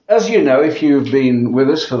As you know, if you've been with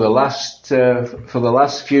us for the last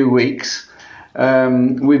few weeks,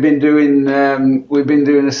 we've been doing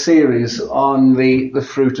a series on the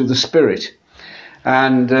fruit of the Spirit,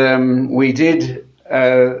 and we did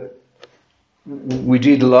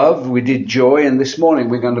love, we did joy, and this morning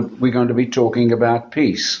we're going to be talking about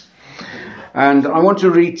peace. And I want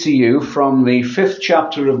to read to you from the 5th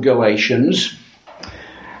chapter of Galatians.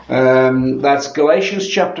 That's Galatians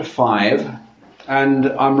chapter 5. And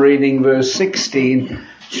I'm reading verse 16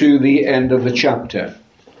 to the end of the chapter.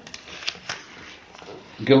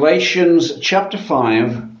 Galatians chapter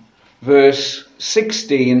 5, verse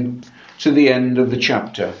 16 to the end of the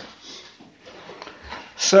chapter.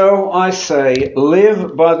 So I say,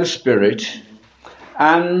 live by the Spirit,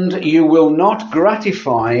 and you will not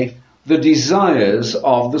gratify the desires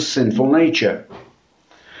of the sinful nature.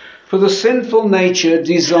 For the sinful nature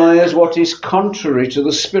desires what is contrary to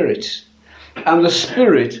the Spirit, and the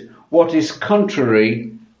Spirit what is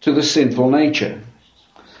contrary to the sinful nature.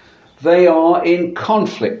 They are in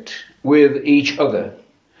conflict with each other,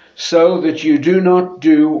 so that you do not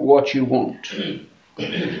do what you want.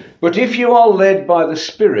 But if you are led by the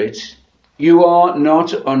Spirit, you are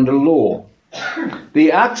not under law.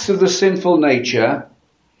 The acts of the sinful nature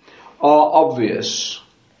are obvious: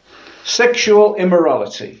 sexual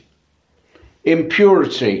immorality,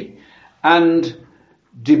 impurity and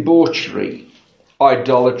debauchery,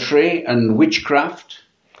 idolatry and witchcraft,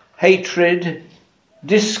 hatred,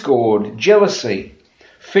 discord, jealousy,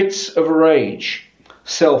 fits of rage,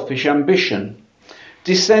 selfish ambition,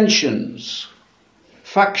 dissensions,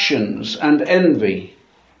 factions and envy,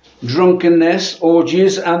 drunkenness,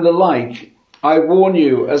 orgies and the like. I warn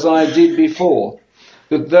you, as I did before,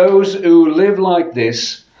 that those who live like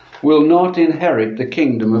this will not inherit the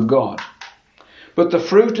kingdom of God. But the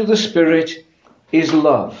fruit of the Spirit is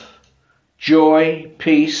love, joy,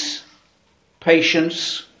 peace,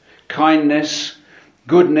 patience, kindness,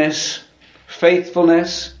 goodness,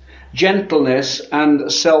 faithfulness, gentleness,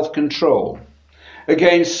 and self-control.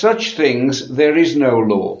 Against such things there is no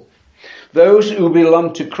law. Those who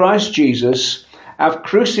belong to Christ Jesus have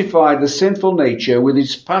crucified the sinful nature with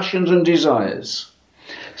its passions and desires.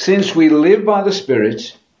 Since we live by the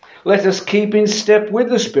Spirit, let us keep in step with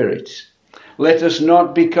the Spirit. Let us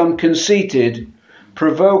not become conceited,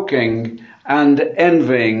 provoking and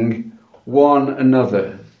envying one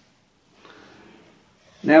another.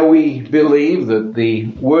 Now we believe that the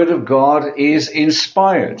Word of God is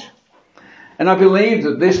inspired. And I believe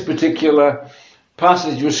that this particular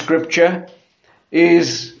passage of Scripture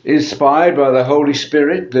is inspired by the Holy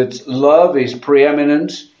Spirit, that love is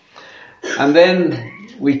preeminent. And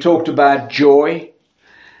then we talked about joy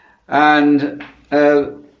and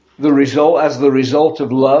the result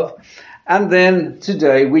of love. And then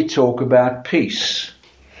today we talk about peace.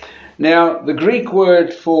 Now, the Greek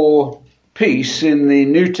word for peace in the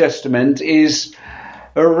New Testament is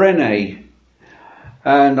eirene,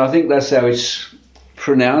 and I think that's how it's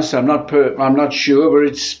pronounced. I'm not sure, but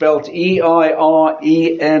it's spelt E-I-R-E-N-E,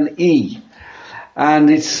 and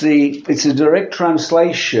it's a direct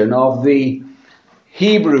translation of the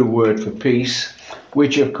Hebrew word for peace,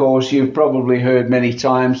 which of course you've probably heard many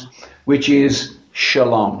times, which is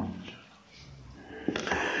shalom.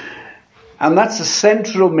 And that's the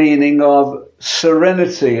central meaning of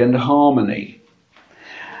serenity and harmony.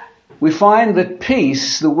 We find that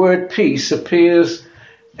peace, the word peace, appears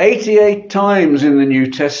 88 times in the New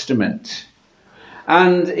Testament,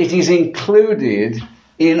 and it is included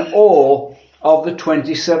in all of the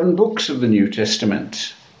 27 books of the New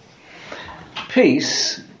Testament.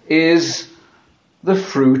 Peace is the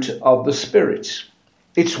fruit of the Spirit.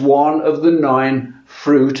 It's one of the 9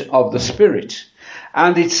 fruit of the Spirit.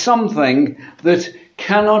 And it's something that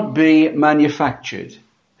cannot be manufactured.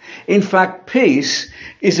 In fact, peace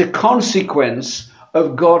is a consequence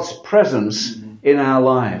of God's presence in our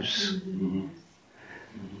lives.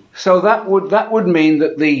 So that would mean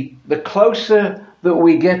that the closer that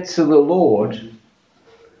we get to the Lord,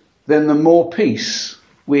 then the more peace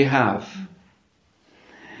we have.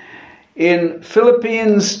 In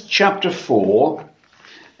Philippians chapter 4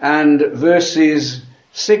 and verses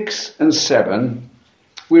 6 and 7,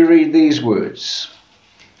 we read these words.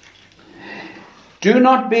 Do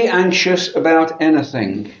not be anxious about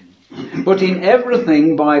anything, but in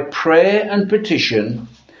everything by prayer and petition,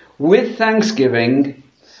 with thanksgiving,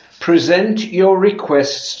 present your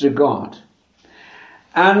requests to God.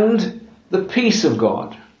 And the peace of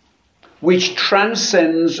God, which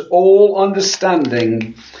transcends all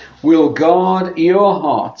understanding, will guard your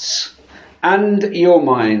hearts and your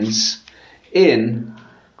minds in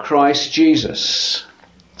Christ Jesus.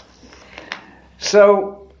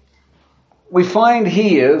 So we find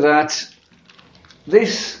here that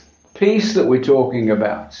this peace that we're talking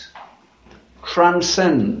about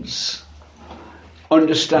transcends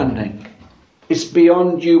understanding. It's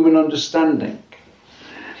beyond human understanding.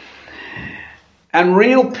 And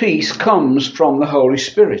real peace comes from the Holy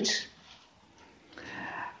Spirit.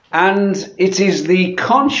 And it is the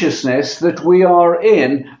consciousness that we are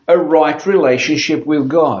in a right relationship with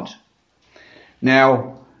God.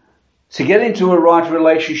 Now, to get into a right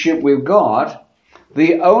relationship with God,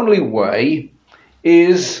 the only way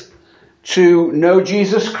is to know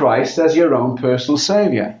Jesus Christ as your own personal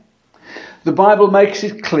Saviour. The Bible makes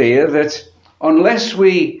it clear that unless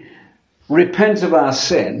we repent of our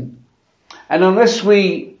sin, and unless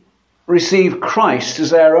we receive Christ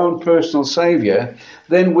as our own personal Saviour,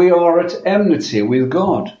 then we are at enmity with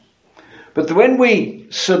God. But when we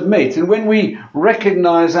submit and when we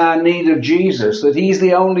recognise our need of Jesus, that He's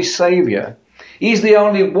the only Saviour, He's the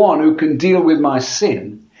only one who can deal with my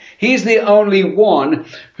sin, He's the only one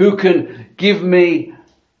who can give me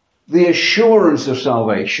the assurance of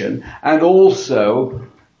salvation and also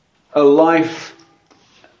a life,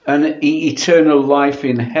 an eternal life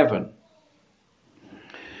in heaven.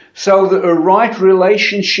 So that a right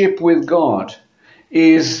relationship with God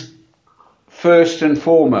is first and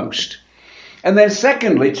foremost. And then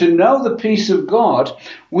secondly, to know the peace of God,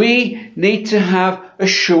 we need to have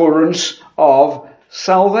assurance of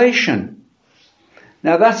salvation.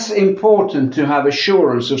 Now that's important, to have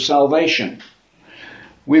assurance of salvation.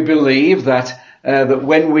 We believe that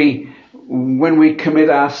when we commit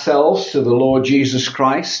ourselves to the Lord Jesus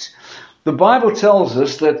Christ, the Bible tells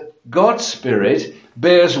us that God's Spirit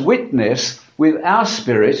bears witness with our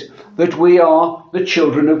spirit that we are the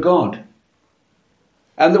children of God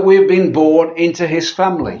and that we have been born into His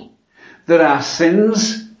family, that our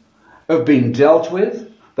sins have been dealt with.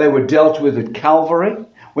 They were dealt with at Calvary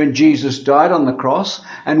when Jesus died on the cross,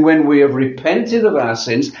 and when we have repented of our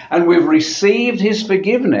sins and we've received His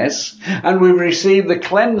forgiveness and we've received the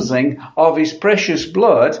cleansing of His precious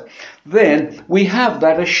blood, then we have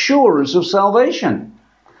that assurance of salvation.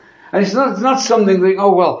 And it's not something that,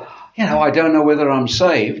 I don't know whether I'm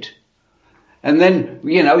saved. And then,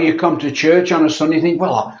 you come to church on a Sunday and think,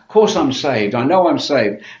 well, of course I'm saved. I know I'm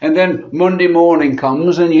saved. And then Monday morning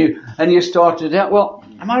comes and you start to doubt, well,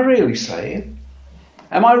 am I really saved?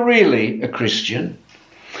 Am I really a Christian?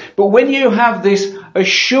 But when you have this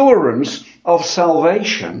assurance of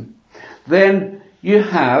salvation, then you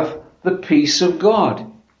have the peace of God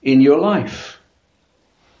in your life.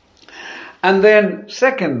 And then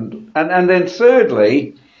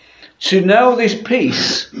thirdly, to know this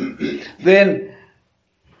peace, then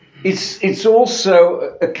it's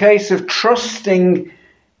also a case of trusting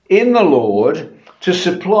in the Lord to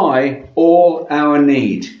supply all our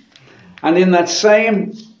need. And in that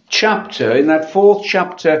same chapter, in that 4th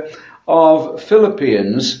chapter of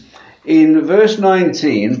Philippians, in verse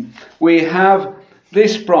 19, we have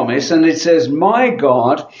this promise, and it says, "My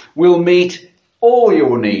God will meet all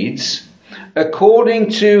your needs according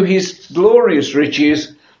to His glorious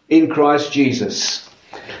riches in Christ Jesus."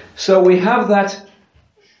 So we have that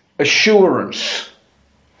assurance.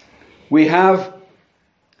 We're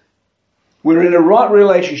in a right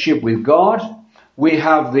relationship with God. We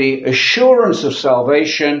have the assurance of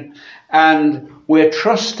salvation, and we're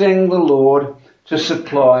trusting the Lord to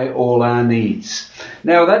supply all our needs.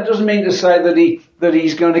 Now, that doesn't mean to say that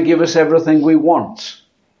He's going to give us everything we want.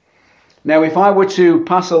 Now, if I were to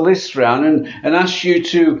pass a list round and ask you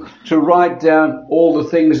to write down all the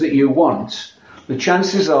things that you want, the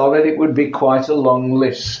chances are that it would be quite a long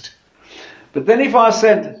list. But then if I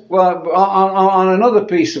said, well, on another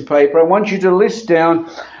piece of paper, I want you to list down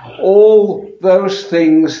all those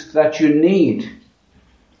things that you need.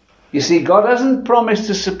 You see, God hasn't promised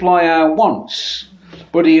to supply our wants,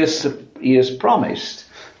 but He has promised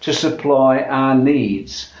to supply our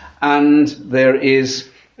needs. And there is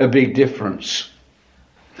a big difference.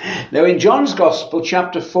 Now in John's Gospel,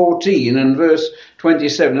 chapter 14 and verse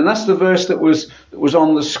 27, and that's the verse that was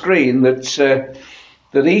on the screen that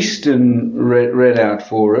Easton read out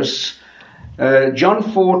for us, John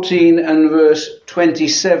 14 and verse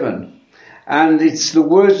 27, and it's the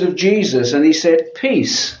words of Jesus, and He said,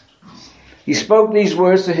 "Peace." He spoke these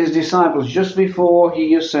words to His disciples just before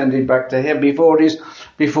He ascended back to heaven, before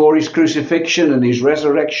His crucifixion and His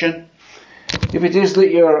resurrection. If it is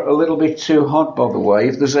that you're a little bit too hot, by the way,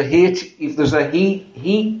 if there's a heater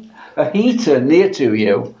near to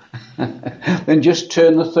you, then just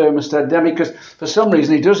turn the thermostat down, because for some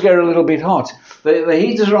reason it does get a little bit hot. The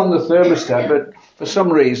heaters are on the thermostat, but for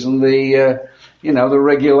some reason the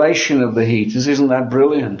regulation of the heaters isn't that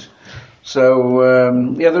brilliant.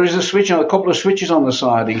 So, there is a couple of switches on the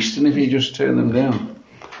side, Easton, if you just turn them down.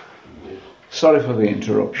 Sorry for the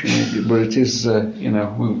interruption, but it is, I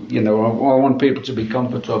want people to be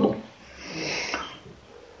comfortable.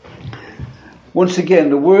 Once again,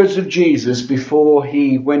 the words of Jesus before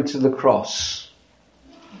he went to the cross.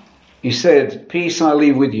 He said, "Peace I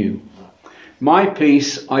leave with you. My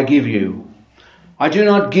peace I give you. I do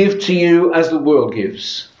not give to you as the world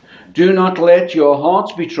gives. Do not let your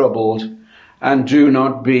hearts be troubled, and do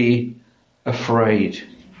not be afraid."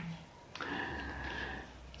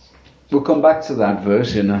 We'll come back to that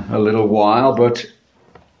verse in a little while, but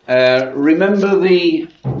remember the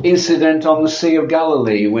incident on the Sea of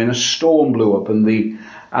Galilee when a storm blew up and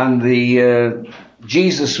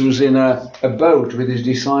Jesus was in a boat with his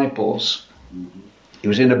disciples. He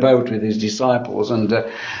was in a boat with his disciples, and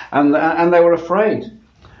they were afraid.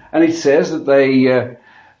 And it says that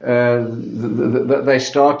they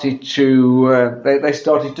started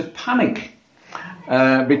to panic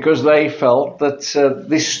because they felt that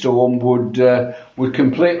this storm would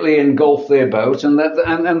completely engulf their boat,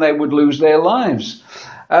 and they would lose their lives.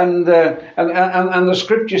 And the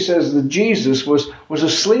scripture says that Jesus was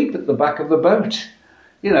asleep at the back of the boat.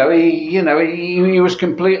 He was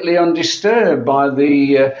completely undisturbed by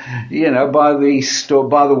the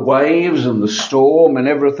waves and the storm and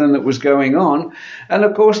everything that was going on. And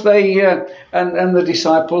of course and the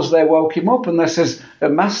disciples, they woke him up and they says,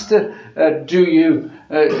 "Master, aren't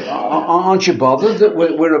you bothered that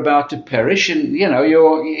we're about to perish and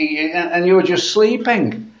you're just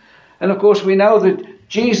sleeping?" And of course we know that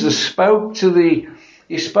Jesus spoke to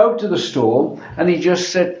the storm and he just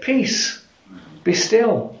said, "Peace, be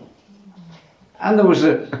still." And there was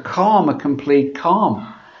a calm, a complete calm.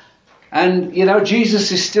 And,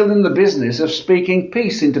 Jesus is still in the business of speaking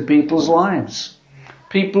peace into people's lives.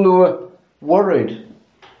 People who are worried.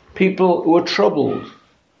 People who are troubled.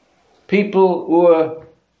 People who are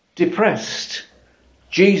depressed.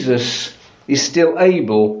 Jesus is still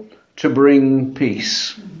able to bring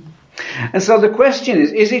peace. And so the question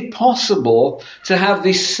is it possible to have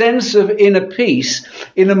this sense of inner peace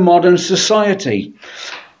in a modern society,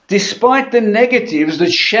 despite the negatives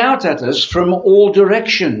that shout at us from all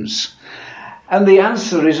directions? And the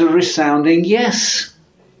answer is a resounding yes.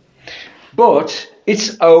 But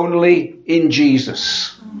it's only in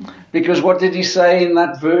Jesus. Because what did he say in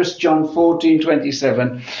that verse, John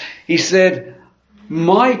 14:27? He said,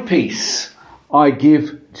 "My peace I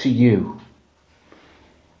give to you."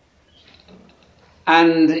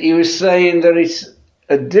 And he was saying that it's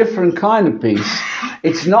a different kind of peace.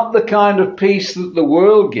 It's not the kind of peace that the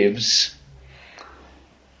world gives,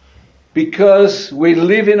 because we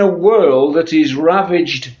live in a world that is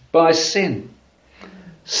ravaged by sin,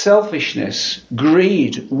 selfishness,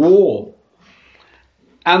 greed, war.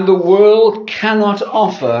 And the world cannot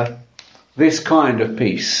offer this kind of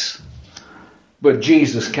peace, but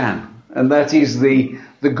Jesus can. And that is the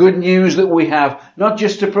good news that we have, not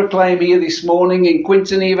just to proclaim here this morning in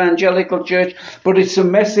Quinton Evangelical Church, but it's a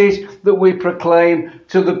message that we proclaim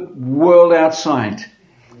to the world outside,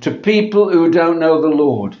 to people who don't know the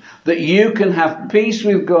Lord, that you can have peace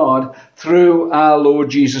with God through our Lord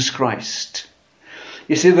Jesus Christ.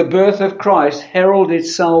 You see, the birth of Christ heralded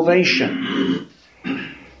salvation.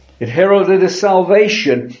 It heralded a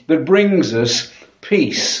salvation that brings us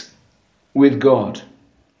peace with God.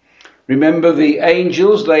 Remember the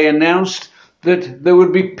angels, they announced that there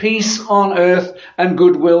would be peace on earth and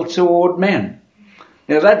goodwill toward men.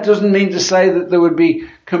 Now that doesn't mean to say that there would be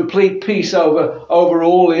complete peace over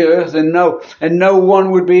all the earth and no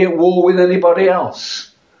one would be at war with anybody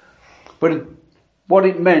else. But what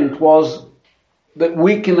it meant was that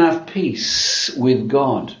we can have peace with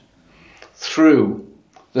God through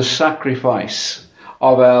the sacrifice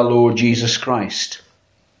of our Lord Jesus Christ.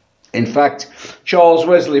 In fact, Charles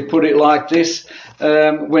Wesley put it like this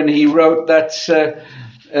when he wrote that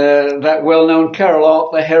well-known carol,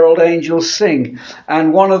 "Hark the Herald Angels Sing."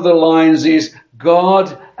 And one of the lines is,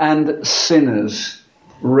 "God and sinners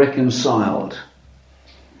reconciled."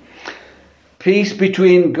 Peace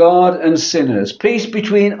between God and sinners. Peace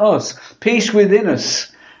between us. Peace within us.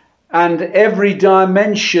 And every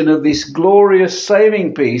dimension of this glorious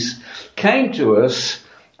saving peace came to us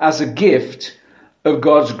as a gift of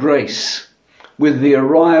God's grace with the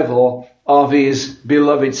arrival of his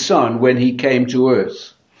beloved Son when he came to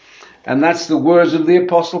earth. And that's the words of the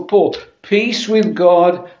Apostle Paul. Peace with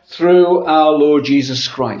God through our Lord Jesus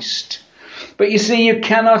Christ. But you see, you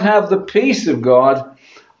cannot have the peace of God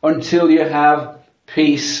until you have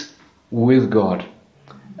peace with God.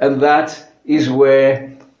 And that is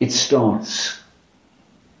where it starts.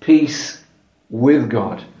 Peace with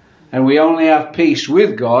God. And we only have peace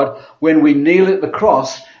with God when we kneel at the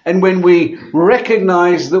cross and when we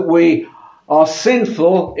recognize that we are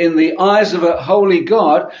sinful in the eyes of a holy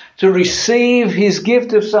God, to receive his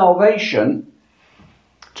gift of salvation,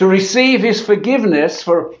 to receive his forgiveness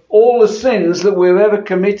for all the sins that we've ever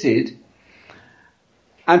committed,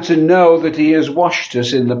 and to know that he has washed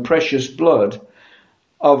us in the precious blood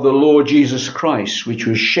of the Lord Jesus Christ, which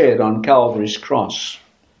was shed on Calvary's cross.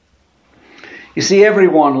 You see,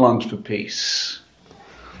 everyone longs for peace.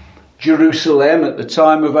 Jerusalem at the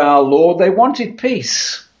time of our Lord, they wanted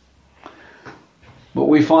peace. But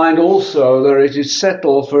we find also that it is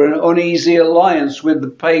settled for an uneasy alliance with the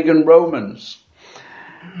pagan Romans.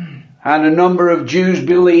 And a number of Jews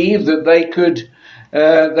believed that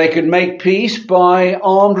they could make peace by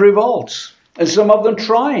armed revolt. And some of them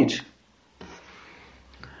tried.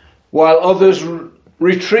 While others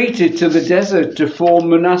retreated to the desert to form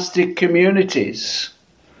monastic communities.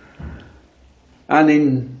 And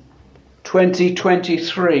in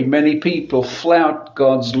 2023, many people flout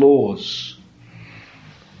God's laws.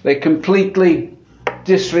 They completely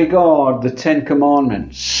disregard the 10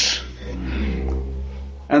 Commandments.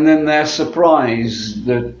 And then they're surprised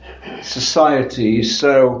that society is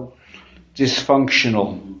so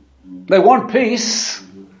dysfunctional. They want peace,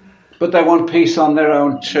 but they want peace on their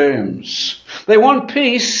own terms. They want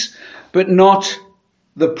peace, but not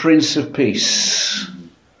the Prince of Peace.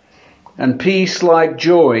 And peace, like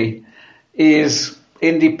joy, is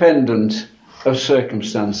independent of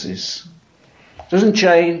circumstances. Doesn't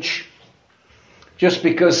change. Just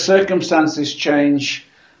because circumstances change,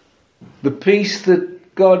 the peace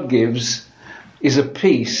that God gives is a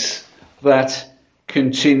peace that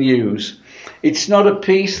continues. It's not a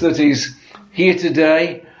peace that is here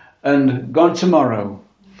today and gone tomorrow,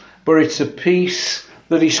 but it's a peace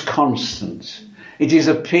that is constant. It is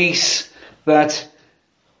a peace that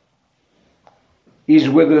is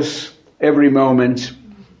with us every moment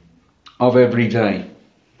of every day.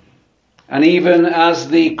 And even as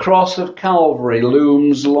the cross of Calvary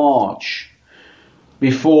looms large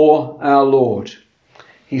before our Lord,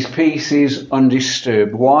 his peace is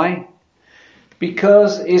undisturbed. Why?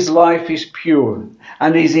 Because his life is pure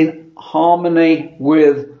and is in harmony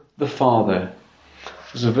with the Father.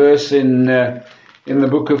 There's a verse in the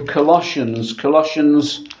book of Colossians,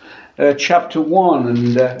 chapter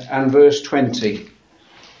 1 and verse 20.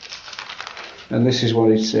 And this is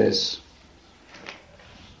what it says.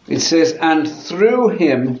 It says, "And through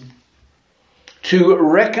him to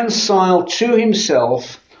reconcile to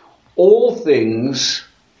himself all things,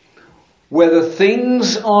 whether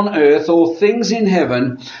things on earth or things in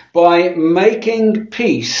heaven, by making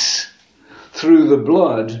peace through the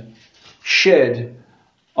blood shed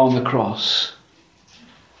on the cross."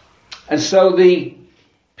 And so the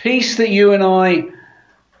peace that you and I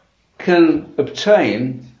can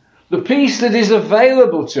obtain, the peace that is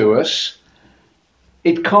available to us,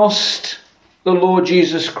 it cost the Lord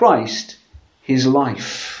Jesus Christ his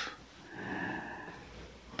life.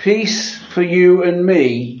 Peace for you and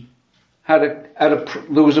me there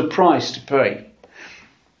was a price to pay.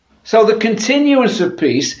 So the continuance of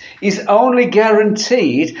peace is only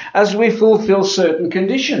guaranteed as we fulfill certain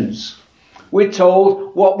conditions. We're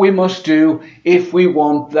told what we must do if we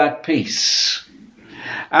want that peace.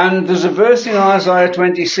 And there's a verse in Isaiah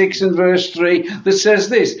 26 and verse 3 that says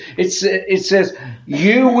this. It says,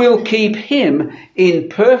 "You will keep him in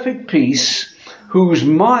perfect peace, whose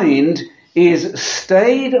mind is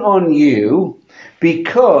stayed on you,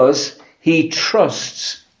 because he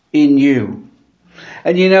trusts in you."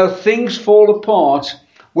 And you know, things fall apart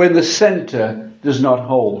when the centre does not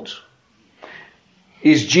hold.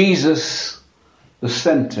 Is Jesus the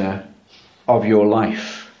centre of your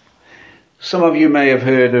life? Some of you may have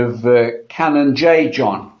heard of Canon J.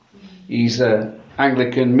 John. He's an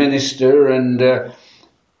Anglican minister, and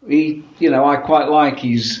I quite like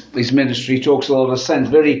his ministry. He talks a lot of sense,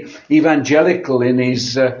 very evangelical in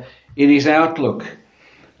his outlook,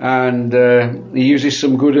 and he uses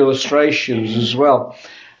some good illustrations as well.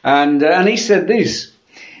 And he said this.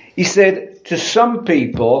 He said, "To some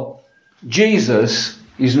people, Jesus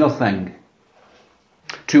is nothing.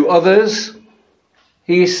 To others,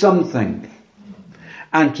 he is something.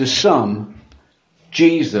 And to some,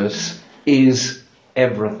 Jesus is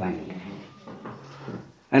everything."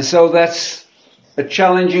 And so that's a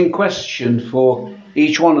challenging question for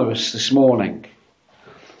each one of us this morning.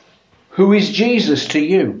 Who is Jesus to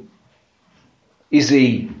you? Is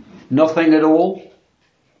he nothing at all?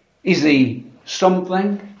 Is he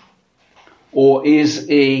something? Or is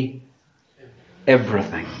he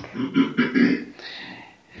everything?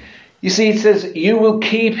 You see, it says, "You will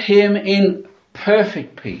keep him in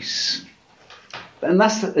perfect peace. And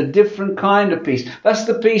that's a different kind of peace. That's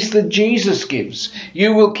the peace that Jesus gives.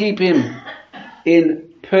 You will keep him in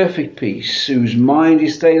perfect peace, whose mind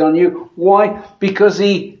is stayed on you. Why? Because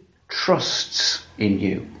he trusts in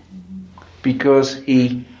you. Because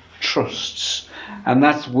he trusts. And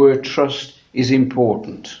that word trust is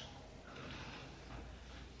important.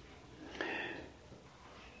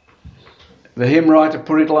 The hymn writer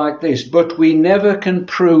put it like this: but we never can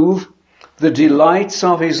prove the delights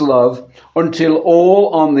of his love until all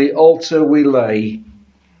on the altar we lay.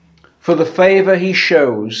 For the favour he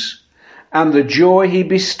shows and the joy he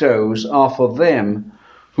bestows are for them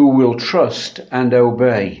who will trust and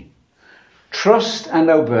obey. Trust and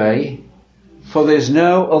obey, for there's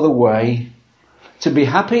no other way to be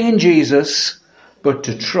happy in Jesus but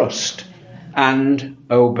to trust and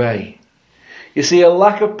obey. You see, a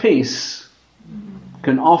lack of peace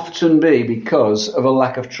can often be because of a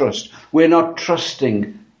lack of trust. We're not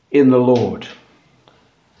trusting in the Lord.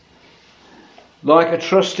 Like a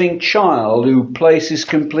trusting child who places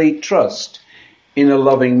complete trust in a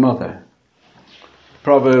loving mother.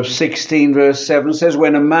 Proverbs 16 verse 7 says,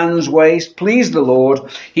 when a man's ways please the Lord,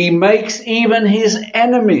 he makes even his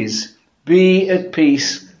enemies be at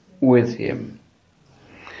peace with him.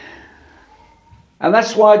 And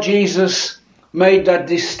that's why Jesus made that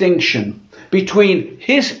distinction between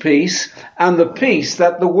his peace and the peace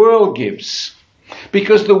that the world gives.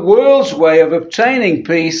 Because the world's way of obtaining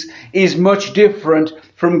peace is much different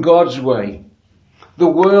from God's way. The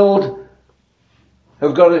world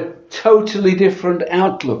have got a totally different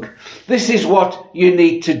outlook. This is what you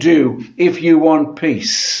need to do if you want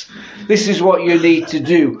peace. This is what you need to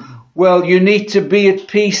do. Well, you need to be at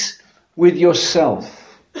peace with yourself.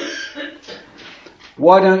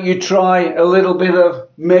 Why don't you try a little bit of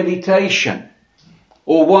meditation?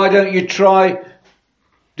 Or why don't you try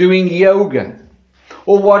doing yoga?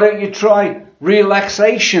 Or why don't you try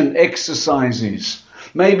relaxation exercises?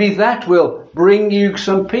 Maybe that will bring you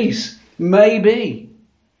some peace. Maybe.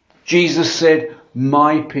 Jesus said,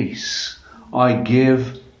 my peace I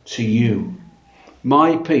give to you.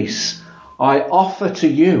 My peace I offer to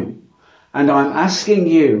you. And I'm asking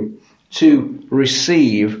you to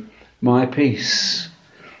receive my peace.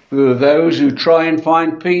 There are those who try and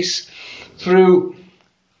find peace through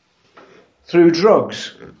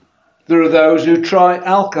drugs. There are those who try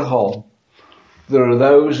alcohol. There are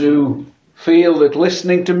those who feel that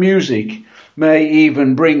listening to music may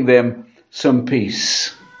even bring them some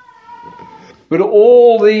peace. But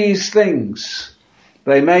all these things,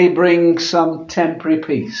 they may bring some temporary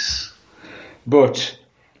peace. But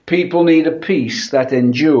people need a peace that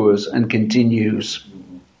endures and continues.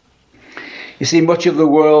 You see, much of the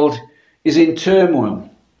world is in turmoil.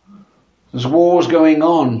 There's wars going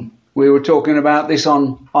on. We were talking about this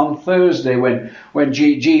on Thursday when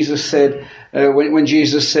Jesus said when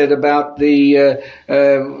Jesus said about the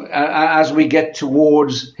as we get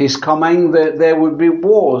towards his coming, there would be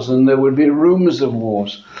wars and there would be rumours of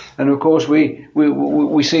wars. And of course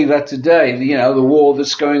we see that today. You know, the war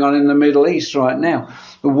that's going on in the Middle East right now,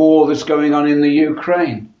 the war that's going on in the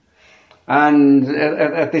Ukraine, and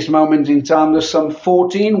at this moment in time, there's some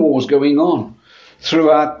 14 wars going on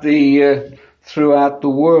throughout the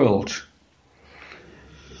world.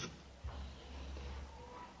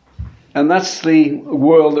 And that's the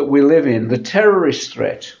world that we live in. The terrorist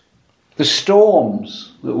threat, the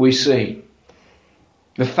storms that we see,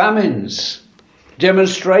 the famines,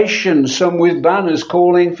 demonstrations, some with banners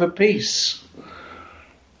calling for peace.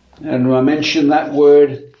 And I mentioned that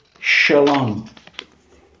word shalom,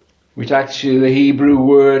 which actually the Hebrew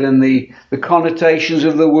word and the connotations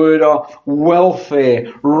of the word are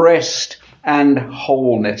welfare, rest, and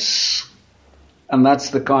wholeness. And that's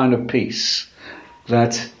the kind of peace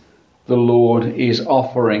that the Lord is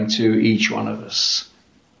offering to each one of us.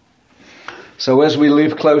 So as we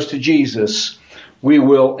live close to Jesus, we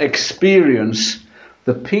will experience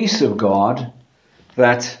the peace of God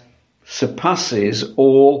that surpasses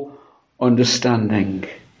all understanding.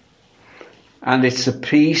 And it's a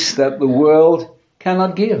peace that the world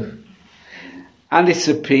cannot give. And it's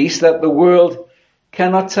a peace that the world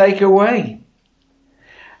cannot take away.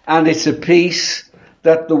 And it's a peace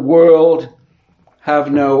that the world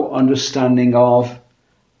have no understanding of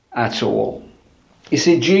at all. You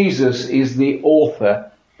see, Jesus is the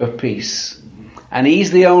author of peace. And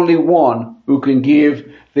he's the only one who can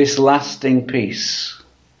give this lasting peace.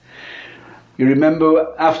 You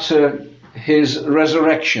remember after his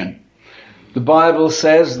resurrection, the Bible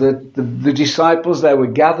says that the disciples, they were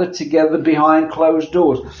gathered together behind closed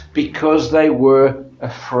doors because they were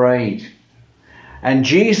afraid. And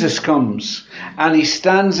Jesus comes and he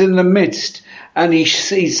stands in the midst And he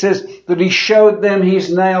says that he showed them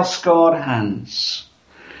his nail-scarred hands.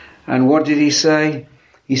 And what did he say?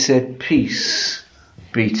 He said, peace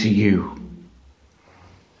be to you.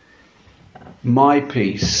 My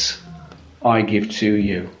peace I give to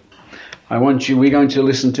you. We're going to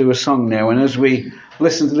listen to a song now. And as we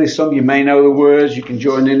listen to this song, you may know the words. You can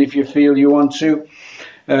join in if you feel you want to.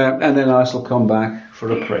 And then I shall come back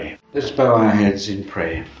for a prayer. Let's bow our heads in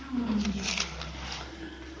prayer.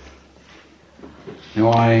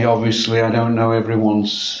 Now, I don't know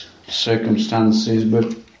everyone's circumstances,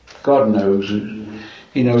 but God knows.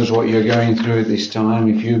 He knows what you're going through at this time.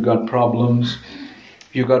 If you've got problems,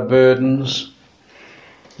 if you've got burdens,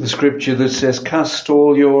 the scripture that says, cast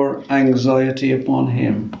all your anxiety upon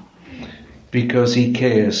him because he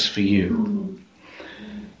cares for you.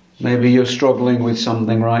 Maybe you're struggling with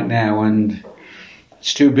something right now and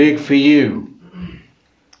it's too big for you,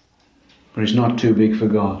 but it's not too big for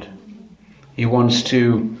God. He wants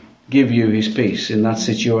to give you his peace in that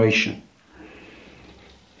situation.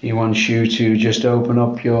 He wants you to just open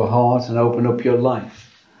up your heart and open up your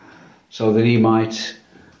life so that he might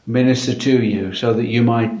minister to you, so that you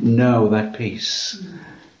might know that peace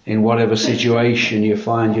in whatever situation you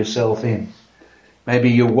find yourself in. Maybe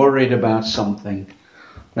you're worried about something.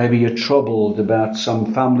 Maybe you're troubled about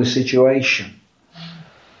some family situation.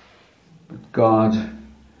 But God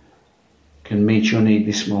can meet your need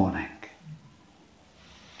this morning.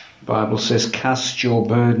 The Bible says, cast your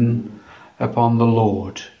burden upon the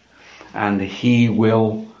Lord, and he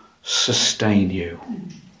will sustain you.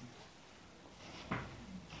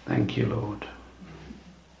 Thank you, Lord.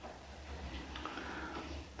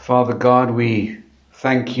 Father God, we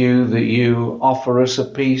thank you that you offer us a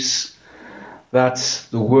peace that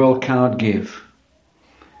the world cannot give.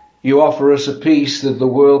 You offer us a peace that the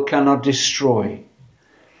world cannot destroy.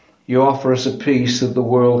 You offer us a peace that the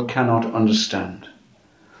world cannot understand.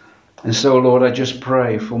 And so, Lord, I just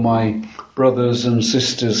pray for my brothers and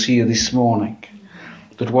sisters here this morning,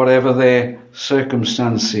 that whatever their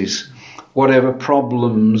circumstances, whatever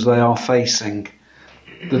problems they are facing,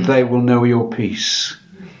 that they will know your peace.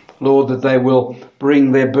 Lord, that they will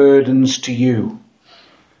bring their burdens to you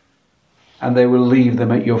and they will leave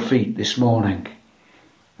them at your feet this morning.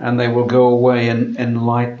 And they will go away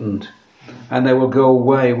enlightened. And they will go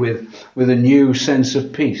away with a new sense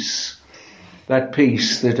of peace. That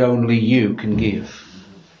peace that only you can give.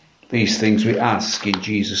 These things we ask in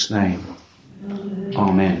Jesus' name.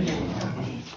 Amen.